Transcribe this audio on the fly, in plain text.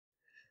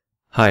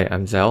Hi,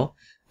 I'm Zell,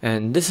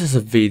 and this is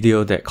a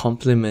video that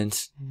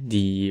complements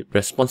the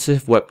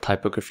responsive web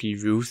typography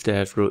rules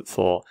that I've wrote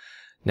for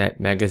Net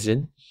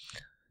Magazine.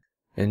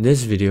 In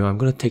this video, I'm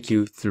going to take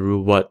you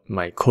through what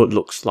my code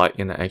looks like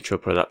in the actual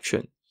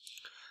production.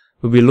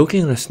 We'll be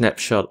looking at a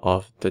snapshot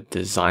of the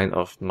design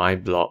of my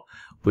blog,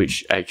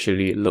 which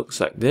actually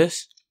looks like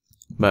this,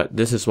 but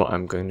this is what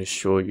I'm going to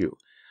show you.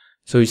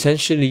 So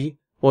essentially,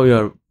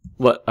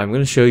 what I'm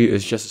going to show you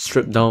is just a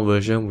stripped down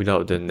version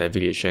without the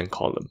navigation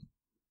column.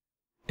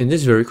 In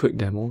this very quick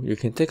demo, you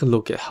can take a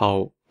look at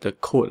how the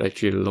code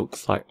actually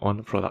looks like on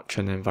a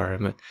production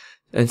environment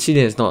and see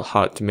that it's not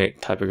hard to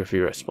make typography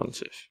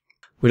responsive.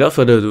 Without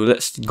further ado,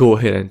 let's go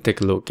ahead and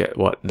take a look at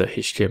what the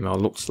HTML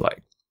looks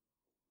like.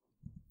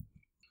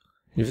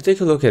 If you take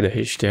a look at the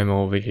HTML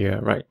over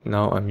here, right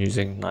now I'm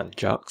using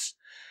nunjucks.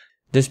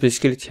 This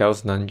basically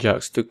tells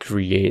nunjucks to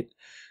create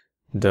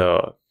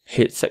the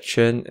head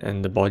section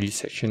and the body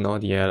section, all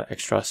the other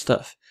extra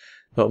stuff.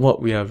 But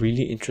what we are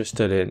really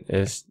interested in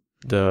is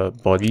the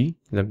body,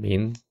 the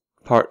main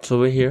parts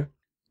over here,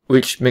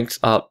 which makes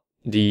up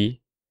the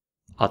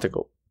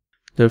article.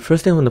 The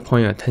first thing I want to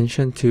point your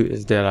attention to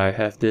is that I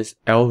have this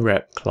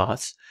lwrap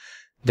class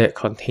that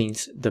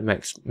contains the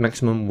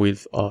maximum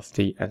width of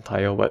the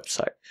entire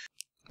website.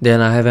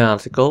 Then I have an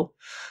article.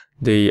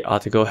 The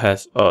article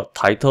has a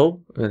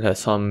title, it has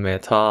some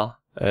meta,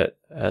 it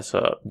has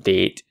a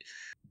date,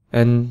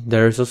 and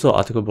there is also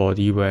article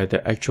body where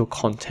the actual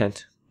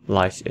content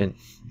lies in.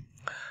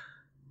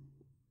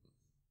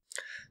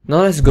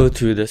 Now let's go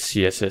to the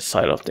CSS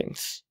side of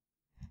things.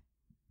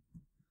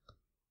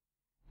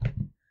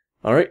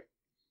 Alright,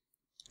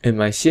 in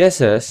my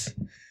CSS,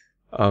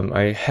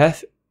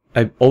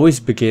 I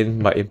always begin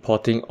by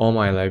importing all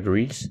my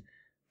libraries,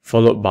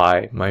 followed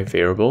by my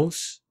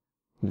variables,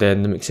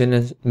 then the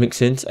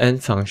mixins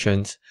and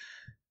functions,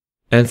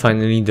 and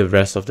finally the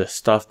rest of the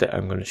stuff that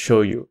I'm going to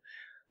show you.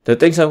 The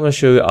things I'm going to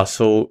show you are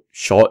so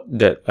short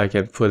that I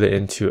can put it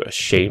into a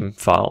shame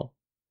file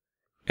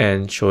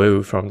and show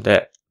you from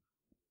there.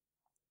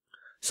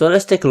 So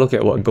let's take a look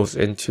at what goes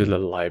into the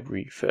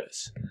library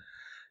first.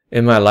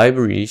 In my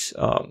libraries,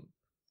 I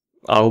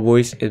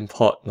always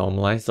import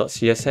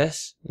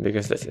normalize.css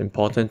because that's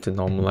important to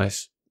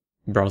normalize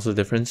browser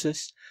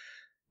differences.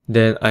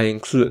 Then I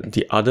include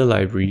the other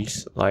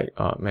libraries like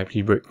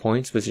Mappy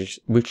breakpoints, which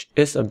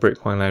is a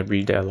breakpoint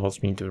library that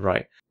allows me to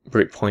write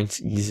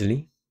breakpoints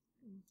easily.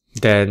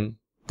 Then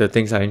the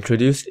things I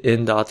introduced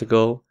in the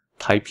article,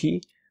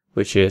 typy,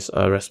 which is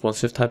a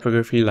responsive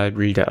typography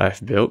library that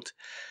I've built,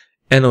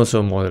 and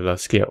also modular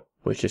scale,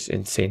 which is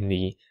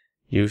insanely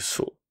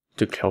useful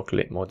to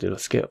calculate modular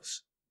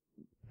scales.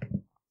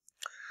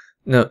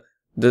 Now,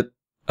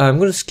 I'm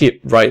going to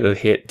skip right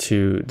ahead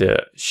to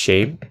the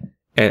shame,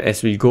 and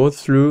as we go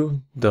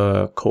through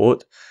the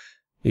code,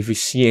 if we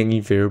see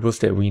any variables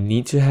that we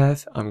need to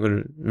have, I'm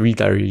going to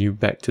redirect you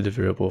back to the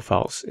variable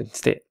files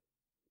instead.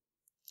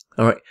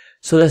 Alright,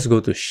 so let's go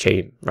to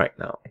shame right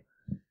now.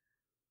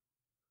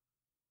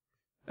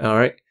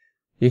 Alright,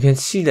 you can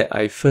see that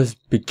I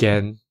first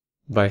began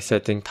by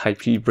setting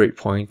typy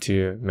breakpoint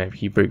to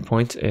mappy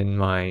breakpoint in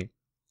my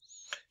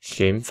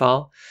shame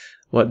file.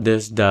 What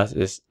this does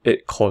is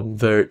it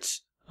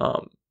converts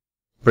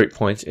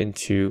breakpoints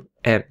into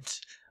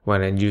ems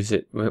when I use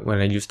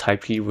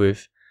typy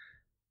with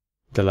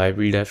the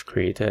library that I've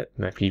created,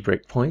 mappy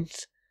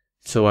breakpoints.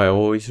 So I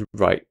always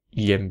write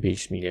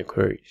em-based media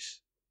queries.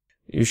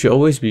 You should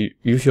always be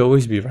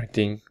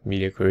writing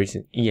media queries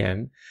in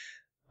em,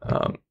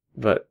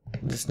 but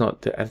that's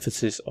not the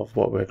emphasis of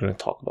what we're going to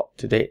talk about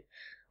today.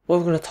 What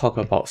we're going to talk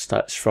about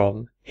starts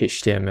from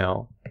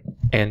HTML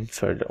and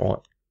further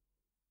on.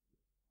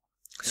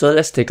 So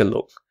let's take a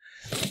look.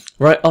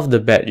 Right off the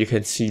bat, you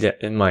can see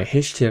that in my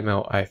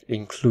HTML, I've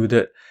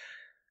included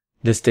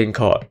this thing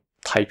called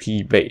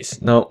typy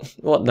base. Now,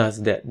 what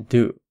does that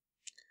do?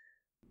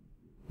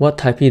 What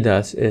typy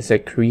does is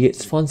it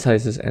creates font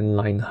sizes and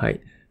line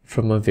height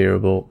from a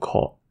variable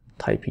called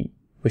typy,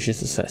 which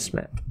is a size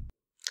map.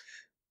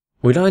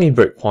 Without any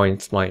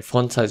breakpoints, my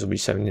font size will be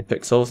 17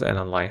 pixels and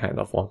a line height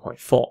of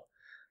 1.4.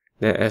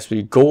 Then as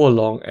we go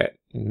along at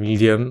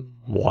medium,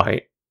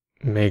 wide,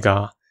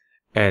 mega,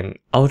 and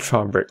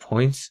ultra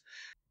breakpoints,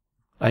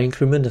 I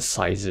increment the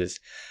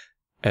sizes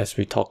as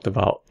we talked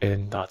about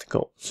in the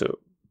article. So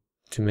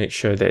to make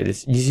sure that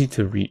it's easy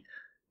to read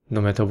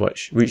no matter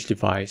which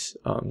device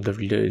the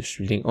reader is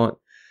reading on.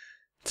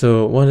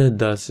 So what it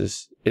does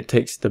is it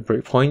takes the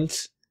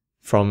breakpoints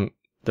from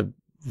the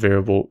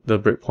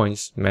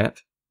breakpoints map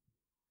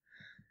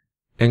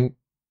and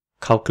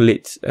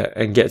calculates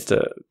and gets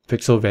the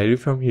pixel value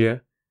from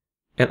here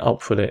and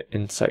output it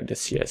inside the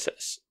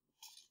CSS.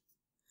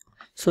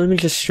 So let me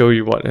just show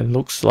you what it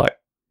looks like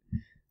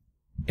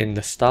in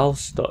the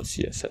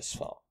styles.css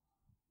file.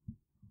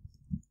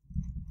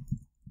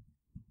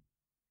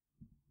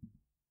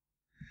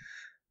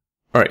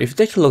 Alright, if you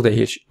take a look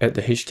at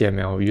the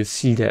HTML, you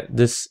see that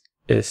this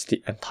is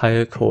the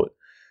entire code.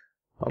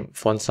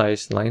 Font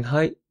size, line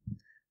height,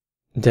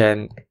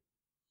 then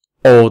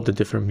all the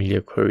different media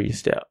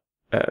queries that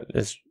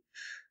is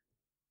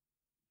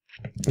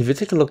if you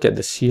take a look at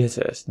the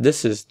CSS,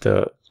 this is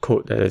the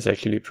code that is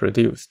actually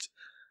produced.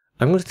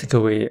 I'm going to take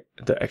away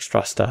the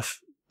extra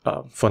stuff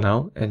for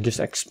now and just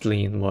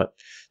explain what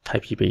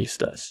typebase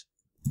does.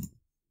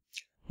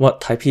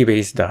 What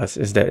typebase does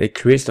is that it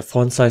creates the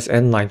font size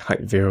and line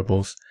height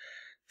variables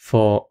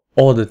for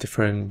all the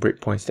different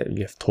breakpoints that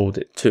you have told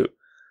it to.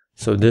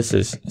 So this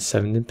is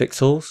 17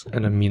 pixels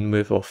and a mean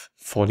width of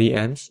 40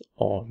 ems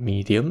or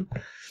medium.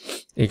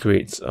 It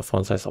creates a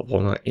font size of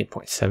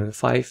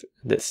 108.75,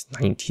 that's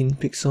 19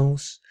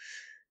 pixels.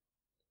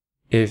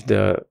 If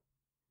the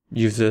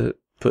user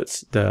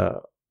puts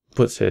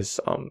his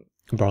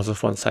browser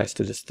font size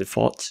to this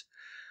default,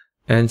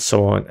 and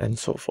so on and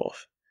so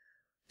forth.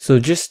 So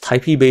just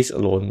typebase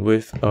alone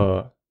with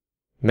a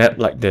map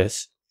like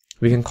this,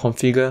 we can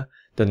configure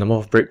the number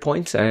of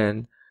breakpoints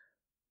and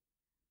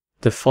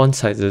the font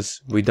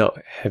sizes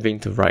without having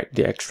to write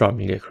the extra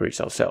media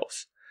queries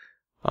ourselves.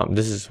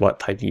 This is what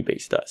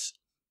typebase does.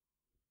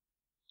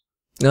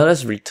 Now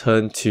let's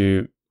return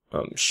to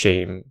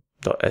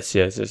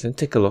shame.scss and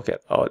take a look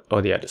at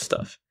all the other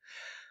stuff.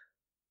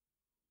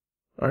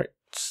 Alright.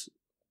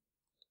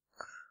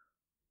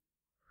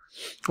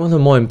 One of the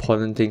more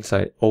important things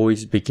I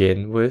always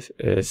begin with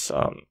is,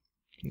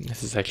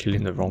 this is actually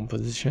in the wrong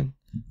position.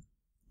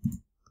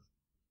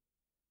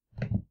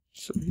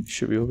 So it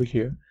should be over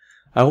here.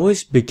 I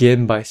always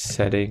begin by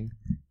setting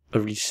a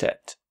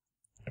reset.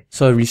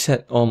 So I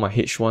reset all my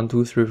H1,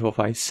 2, 3, 4,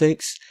 5,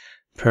 6,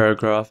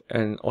 paragraph,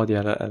 and all the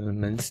other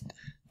elements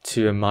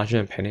to a margin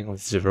and padding of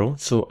 0,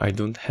 so I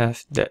don't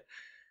have that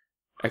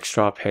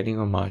extra padding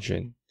or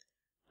margin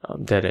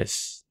that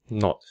is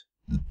not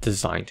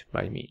designed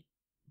by me.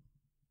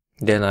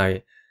 Then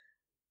I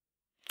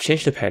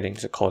change the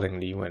paddings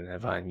accordingly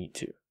whenever I need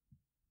to.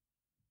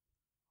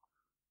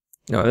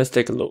 Now let's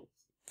take a look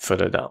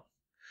further down.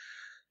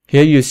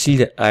 Here you see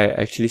that I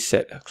actually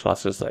set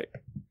classes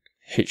like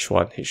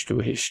H1,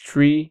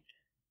 H2,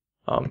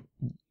 H3.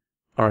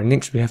 Alright,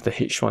 next we have the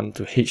H1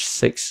 to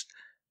H6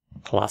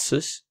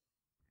 classes.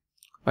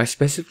 I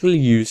specifically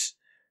use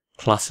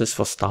classes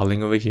for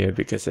styling over here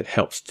because it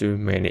helps to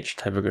manage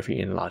typography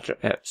in larger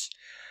apps.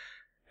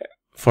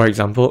 For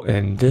example,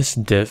 in this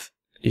div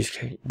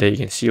that you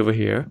can see over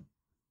here,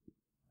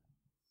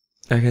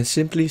 I can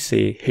simply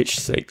say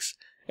H6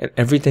 and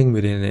everything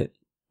within it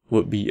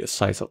would be a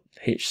size of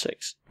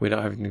H6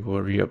 without having to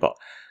worry about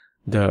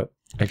the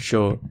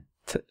actual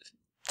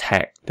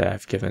tag that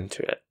I've given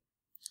to it.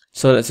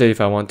 So let's say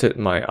if I wanted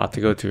my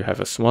article to have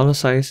a smaller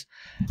size,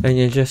 then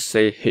you just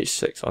say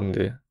H6 on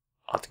the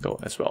article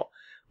as well,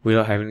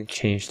 without having to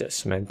change that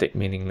semantic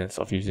meaningless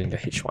of using the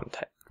H1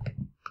 tag.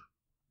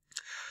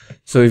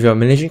 So if you're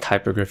managing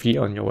typography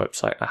on your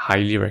website, I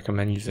highly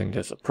recommend using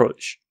this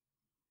approach.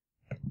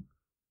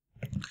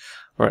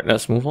 Alright,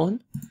 let's move on.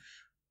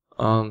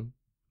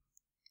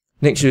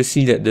 Next you'll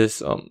see that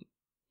this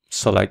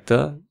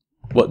selector,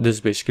 what this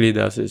basically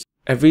does is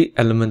every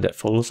element that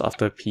follows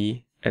after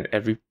P and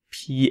every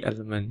P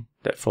element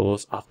that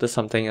follows after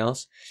something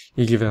else,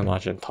 you give it a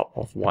margin top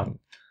of 1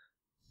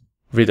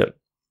 rhythm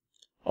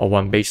or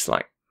 1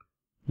 baseline.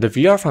 The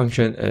VR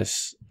function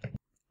is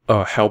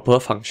a helper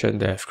function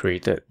that I've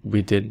created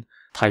within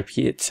type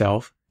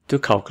itself to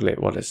calculate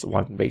what is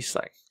 1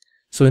 baseline.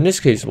 So in this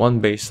case,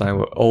 1 baseline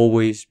will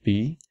always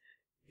be,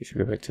 if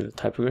you go back to the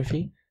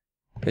typography,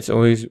 it's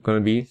always going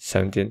to be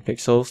 17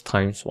 pixels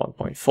times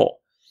 1.4.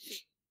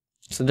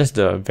 So that's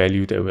the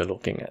value that we're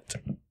looking at.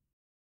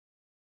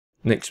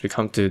 Next we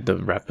come to the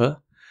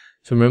wrapper.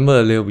 So remember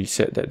earlier we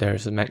said that there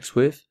is a max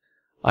width.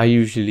 I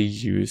usually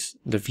use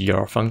the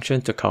VR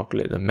function to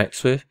calculate the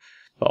max width,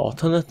 but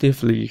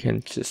alternatively you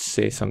can just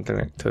say something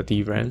like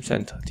 30 rems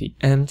and 30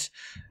 ems,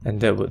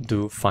 and that would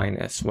do fine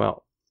as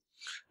well.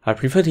 I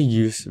prefer to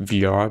use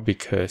VR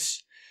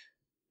because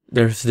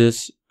there's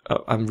this,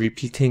 I'm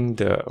repeating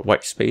the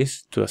white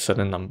space to a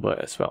certain number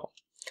as well.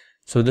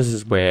 So this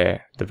is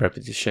where the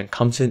repetition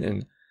comes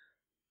in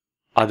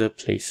other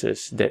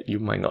places that you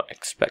might not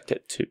expect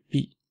it to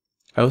be.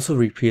 I also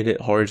repeat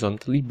it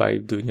horizontally by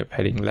doing a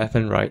padding left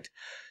and right.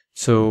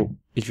 So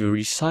if you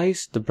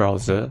resize the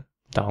browser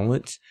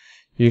downwards,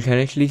 you can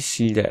actually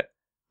see that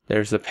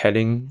there's a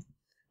padding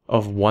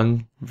of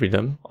 1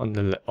 rhythm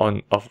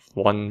of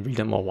 1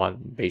 rhythm or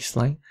 1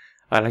 baseline.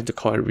 I like to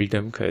call it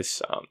rhythm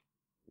because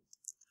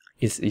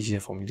it's easier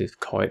for me to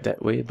call it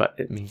that way, but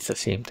it means the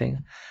same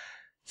thing.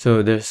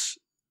 So there's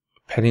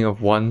padding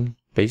of 1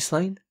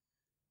 baseline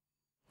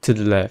to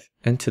the left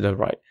and to the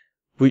right,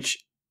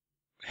 which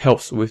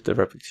helps with the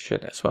repetition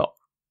as well.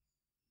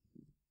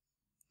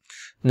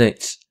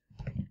 Next,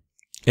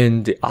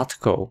 in the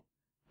article,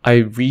 I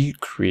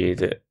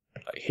recreated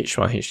like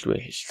H1, H2,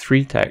 and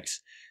H3 tags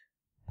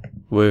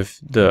with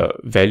the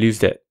values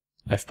that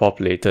I've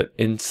populated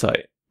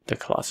inside the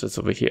classes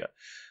over here.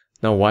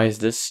 Now, why is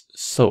this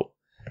so?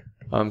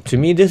 To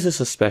me, this is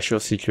a special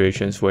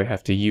situation where I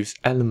have to use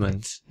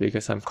elements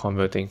because I'm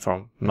converting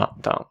from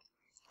Markdown.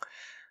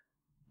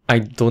 I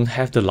don't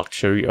have the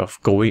luxury of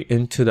going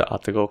into the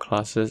article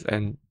classes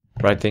and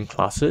writing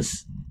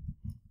classes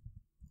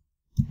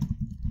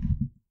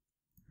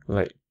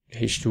like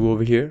H2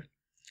 over here,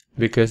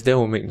 because that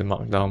will make the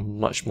markdown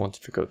much more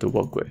difficult to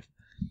work with.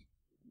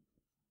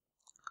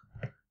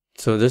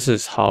 So this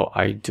is how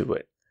I do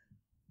it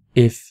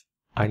if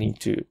I need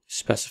to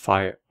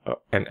specify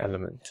an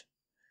element.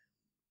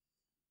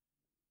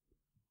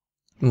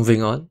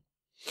 Moving on,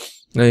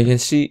 now you can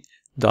see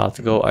the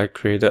article I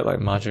created, like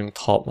margin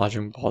top,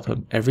 margin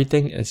bottom,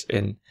 everything is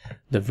in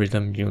the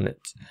rhythm unit.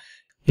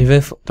 Even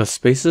if the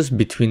spaces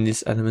between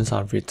these elements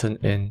are written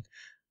in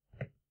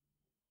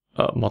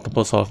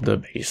multiples of the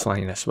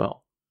baseline as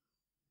well.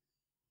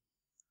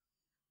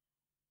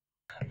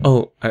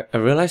 Oh, I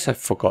realized I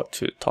forgot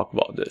to talk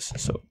about this.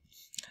 So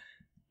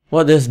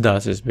what this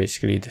does is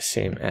basically the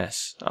same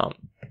as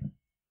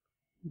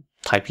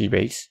type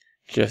base,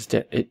 just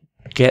that it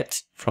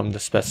gets from the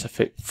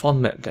specific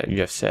format that you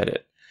have set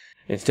it,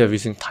 instead of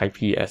using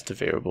type as the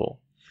variable.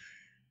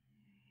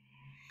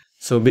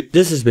 So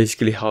this is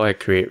basically how I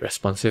create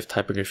responsive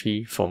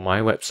typography for my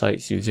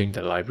websites using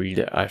the library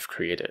that I've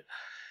created.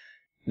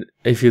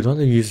 If you don't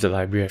want to use the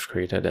library I've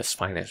created, that's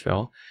fine as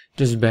well.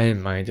 Just bear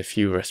in mind a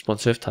few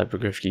responsive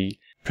typography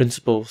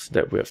principles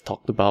that we have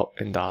talked about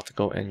in the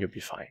article and you'll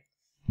be fine.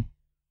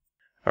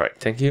 Alright,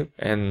 thank you,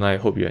 and I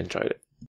hope you enjoyed it.